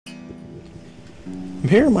I'm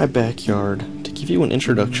here in my backyard to give you an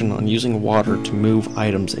introduction on using water to move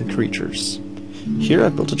items and creatures. Here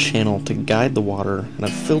I've built a channel to guide the water, and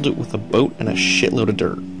I've filled it with a boat and a shitload of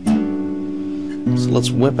dirt. So let's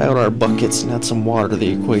whip out our buckets and add some water to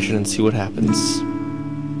the equation and see what happens.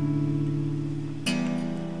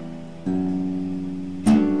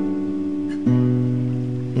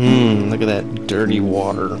 Look at that dirty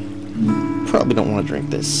water. Probably don't want to drink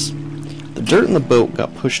this. The dirt in the boat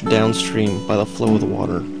got pushed downstream by the flow of the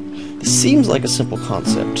water. This seems like a simple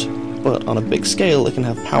concept, but on a big scale it can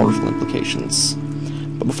have powerful implications.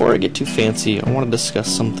 But before I get too fancy, I want to discuss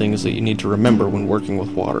some things that you need to remember when working with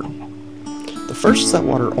water. The first is that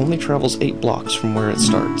water only travels 8 blocks from where it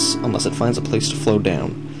starts, unless it finds a place to flow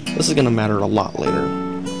down. This is going to matter a lot later.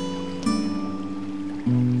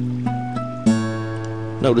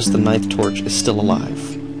 Notice the 9th torch is still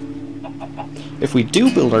alive. If we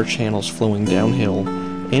do build our channels flowing downhill,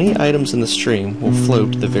 any items in the stream will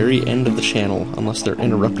float to the very end of the channel unless they're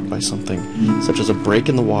interrupted by something, such as a break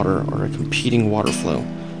in the water or a competing water flow.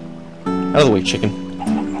 Out of the way, chicken.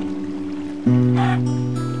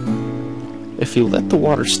 If you let the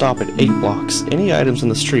water stop at 8 blocks, any items in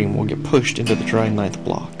the stream will get pushed into the dry 9th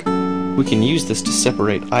block. We can use this to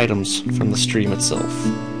separate items from the stream itself.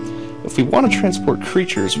 If we want to transport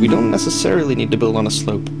creatures, we don't necessarily need to build on a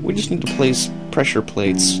slope. We just need to place pressure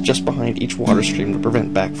plates just behind each water stream to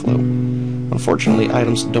prevent backflow. Unfortunately,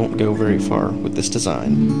 items don't go very far with this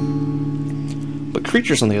design. But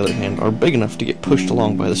creatures, on the other hand, are big enough to get pushed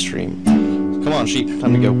along by the stream. Come on, sheep,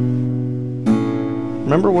 time to go.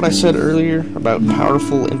 Remember what I said earlier about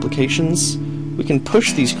powerful implications? We can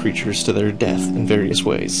push these creatures to their death in various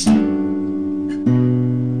ways.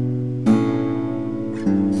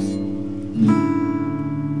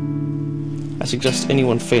 I suggest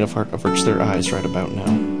anyone faint of heart averts their eyes right about now.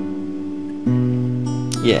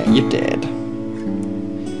 Yeah, you're dead.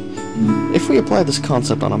 If we apply this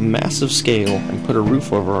concept on a massive scale and put a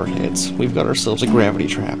roof over our heads, we've got ourselves a gravity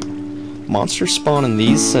trap. Monsters spawn in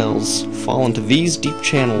these cells, fall into these deep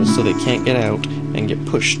channels so they can't get out, and get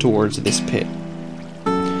pushed towards this pit.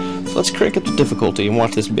 So let's crank up the difficulty and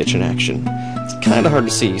watch this bitch in action. It's kinda hard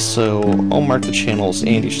to see, so I'll mark the channels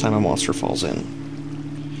and each time a monster falls in.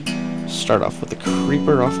 Start off with the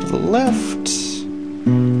creeper off to the left.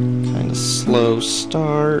 Kinda slow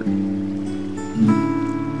start.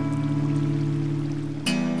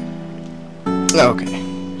 Okay,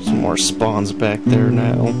 some more spawns back there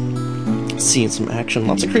now. Seeing some action,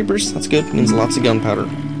 lots of creepers, that's good, means lots of gunpowder.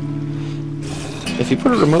 If you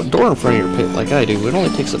put a remote door in front of your pit like I do, it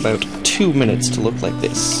only takes about 2 minutes to look like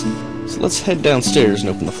this. So let's head downstairs and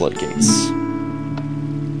open the floodgates.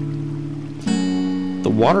 The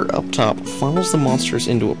water up top funnels the monsters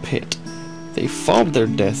into a pit. They fall to their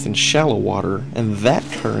death in shallow water, and that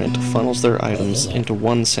current funnels their items into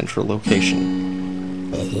one central location.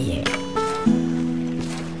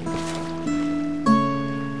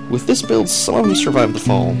 With this build, some of them survive the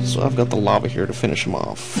fall, so I've got the lava here to finish them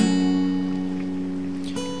off.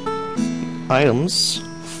 Items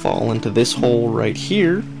fall into this hole right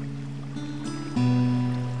here,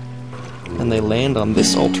 and they land on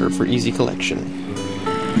this altar for easy collection.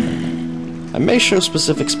 I may show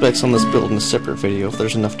specific specs on this build in a separate video if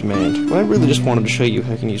there's enough demand, but I really just wanted to show you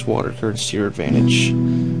how you can use water currents to your advantage.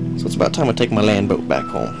 So it's about time I take my land boat back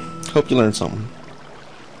home. Hope you learned something.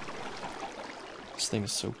 This thing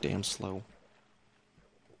is so damn slow.